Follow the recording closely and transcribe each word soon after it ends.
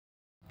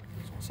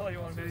saw you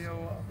on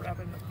video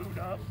rapping the Boot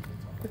Up.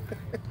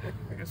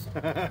 I guess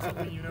that's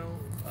something you know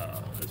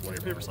is one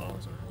of your favorite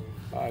songs.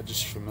 Or?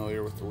 Just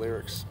familiar with the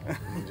lyrics.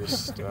 And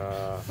just it's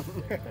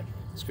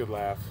a good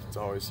laugh. It's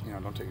always,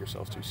 don't take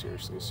yourself too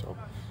seriously. So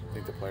I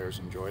think the players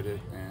enjoyed it,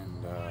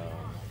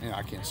 and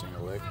I can't sing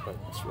a lick, but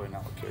it's really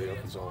not what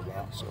karaoke is all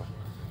about. So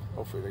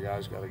hopefully the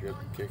guys got a good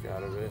kick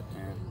out of it.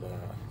 And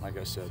like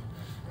I said,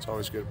 it's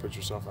always good to put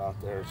yourself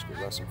out there. It's a good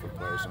lesson for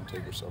players. Don't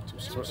take yourself too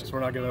seriously. So we're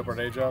not giving up our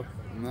day job?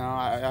 No,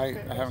 I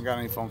haven't got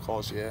any phone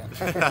calls yet,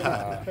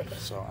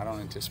 so I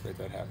don't anticipate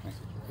that happening.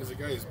 As a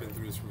guy who's been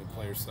through this from the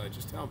player's side,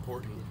 just how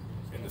important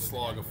in the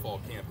slog of fall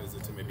camp is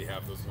it to maybe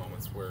have those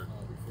moments where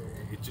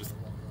it just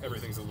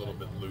everything's a little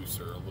bit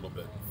looser, a little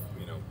bit,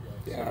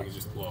 yeah, so we can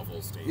just blow a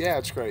full steam? Yeah,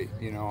 it's great.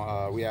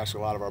 We ask a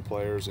lot of our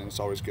players, and it's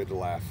always good to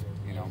laugh.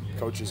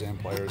 Coaches and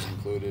players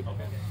included,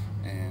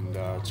 and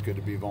it's good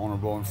to be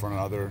vulnerable in front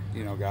of other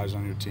guys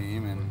on your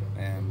team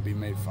and be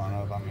made fun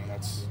of. I mean,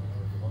 that's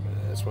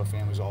what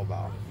family's all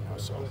about.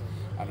 So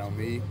I know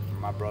me,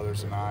 my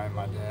brothers and I,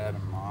 my dad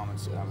and mom, and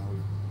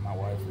my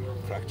wife, we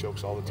crack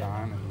jokes all the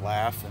time and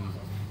laugh and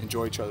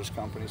enjoy each other's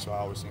company. So I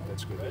always think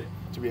that's good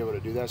to be able to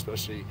do that,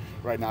 especially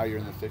right now you're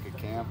in the thick of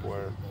camp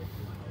where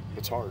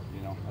it's hard.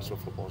 That's what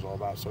football is all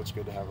about. So it's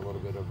good to have a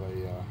little bit of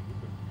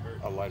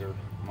a lighter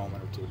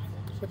moment or two.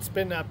 What's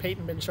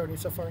Peyton been showing you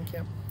so far in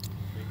camp?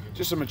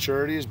 Just a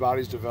maturity. His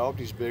body's developed.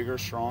 He's bigger,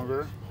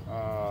 stronger.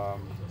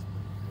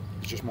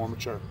 He's just more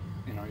mature.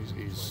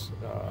 He's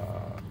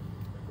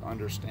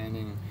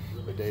understanding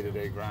the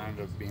day-to-day grind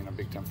of being a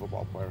Big Ten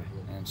football player,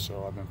 and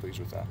so I've been pleased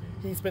with that.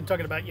 He's been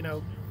talking about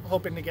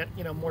hoping to get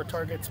more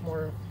targets,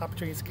 more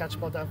opportunities to catch the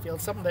ball downfield.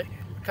 Something that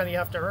kind of you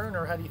have to earn,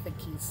 or how do you think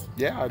he's?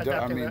 Yeah,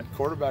 I mean, that?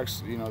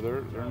 Quarterbacks,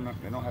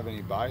 they don't have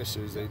any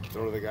biases. They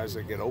throw to the guys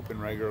that get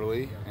open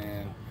regularly,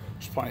 and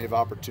there's plenty of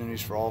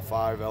opportunities for all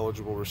 5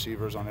 eligible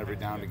receivers on every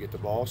down to get the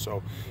ball.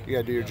 So you got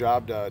to do your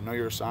job to know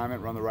your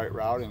assignment, run the right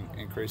route,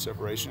 and create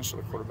separation so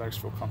the quarterbacks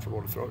feel comfortable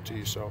to throw it to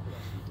you. So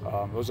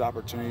those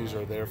opportunities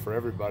are there for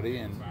everybody,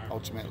 and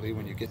ultimately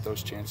when you get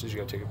those chances, you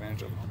got to take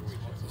advantage of them.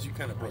 As you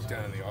kind of broke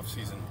down in the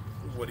offseason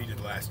what he did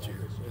last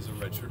year as a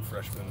redshirt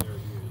freshman,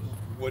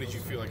 what did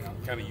you feel like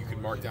kind of you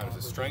could mark down as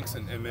his strengths,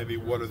 and maybe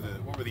what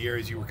were the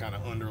areas you were kind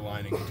of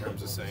underlining in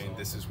terms of saying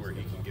this is where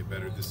he can get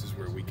better, this is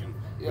where we can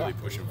really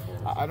push him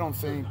forward? I don't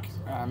think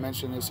I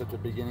mentioned this at the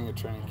beginning of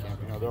training camp.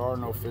 There are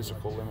no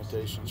physical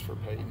limitations for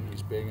Peyton.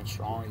 He's big and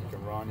strong. He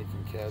can run. He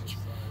can catch.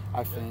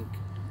 I think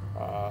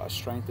a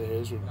strength of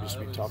his would just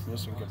be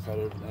toughness and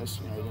competitiveness.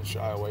 He didn't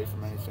shy away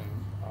from anything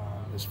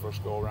his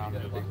first go around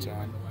in the Big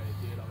Ten.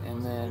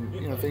 And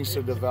then, things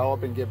to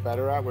develop and get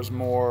better at was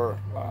more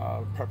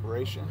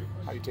preparation,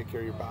 how you take care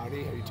of your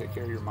body, how you take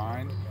care of your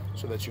mind,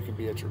 so that you can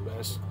be at your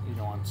best,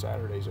 on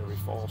Saturdays every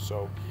fall.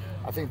 So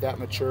I think that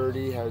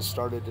maturity has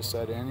started to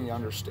set in. He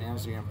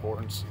understands the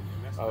importance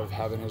of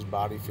having his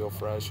body feel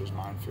fresh, his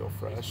mind feel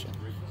fresh, and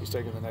he's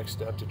taking the next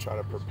step to try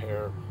to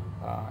prepare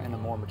in a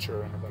more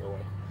mature and a better way.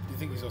 Do you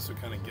think he's also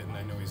kind of getting,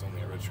 I know he's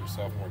only a redshirt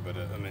sophomore, but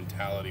a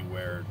mentality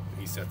where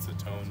he sets the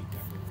tone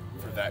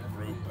for that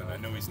group? And I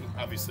know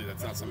obviously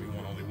that's not something you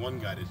want only one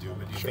guy to do,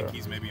 but do you think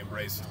he's maybe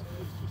embraced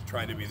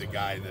trying to be the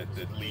guy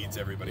that leads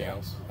everybody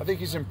else? I think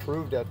he's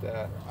improved at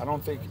that. I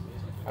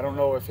don't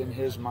know if in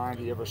his mind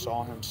he ever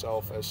saw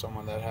himself as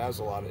someone that has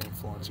a lot of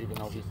influence, even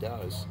though he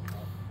does.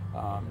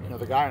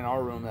 The guy in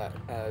our room that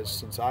has,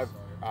 since I've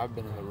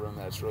been in the room,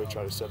 that's really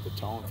tried to set the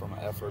tone from an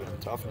effort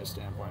and toughness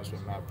standpoint has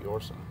been Matt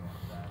Bjorson.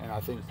 And I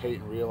think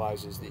Peyton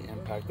realizes the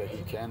impact that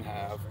he can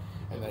have,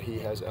 and that he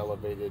has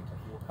elevated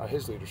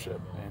his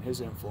leadership and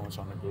his influence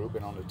on the group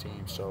and on the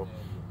team. So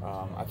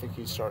I think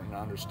he's starting to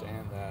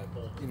understand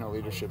that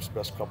leadership's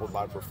best coupled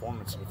by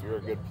performance. And if you're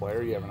a good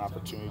player, you have an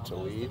opportunity to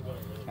lead.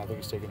 And I think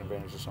he's taking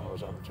advantage of some of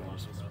those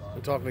opportunities.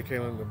 And talking to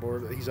Kalen on the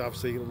board, he's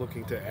obviously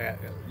looking to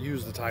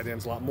use the tight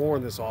ends a lot more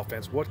in this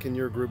offense. What can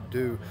your group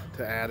do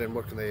to add, and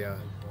what can they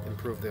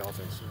improve the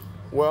offense?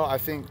 Well, I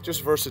think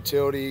just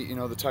versatility.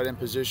 The tight end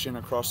position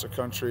across the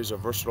country is a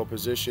versatile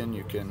position.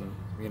 You can,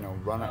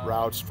 run at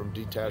routes from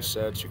detached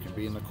sets. You can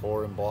be in the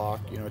core and block.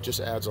 It just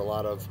adds a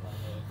lot of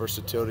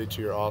versatility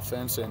to your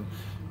offense. And,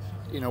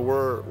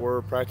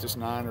 we're practice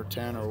 9 or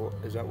 10, or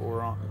is that what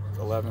we're on?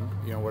 11,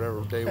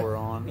 whatever day we're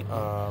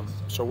on.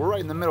 So we're right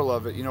in the middle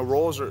of it.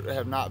 Roles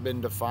have not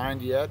been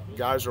defined yet.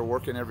 Guys are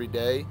working every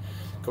day.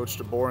 Coach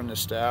DeBoer and the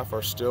staff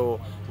are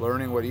still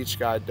learning what each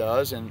guy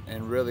does,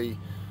 and really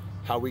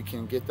how we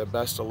can get the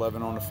best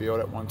 11 on the field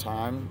at one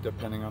time,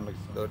 depending on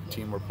the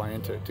team we're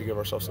playing, to give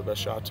ourselves the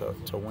best shot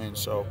to win.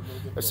 So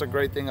that's the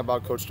great thing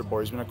about Coach DeBoer.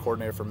 He's been a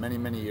coordinator for many,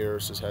 many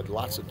years, has had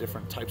lots of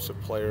different types of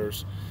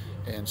players,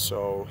 and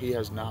so he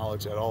has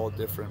knowledge at all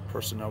different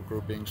personnel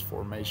groupings,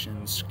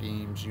 formations,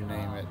 schemes, you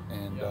name it.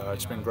 And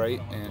it's been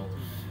great, and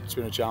it's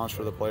been a challenge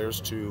for the players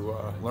to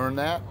learn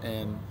that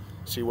and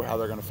see how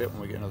they're going to fit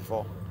when we get into the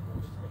fall.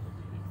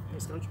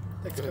 Thanks,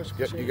 Coach.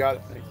 Yep, you got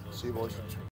it. See you, boys.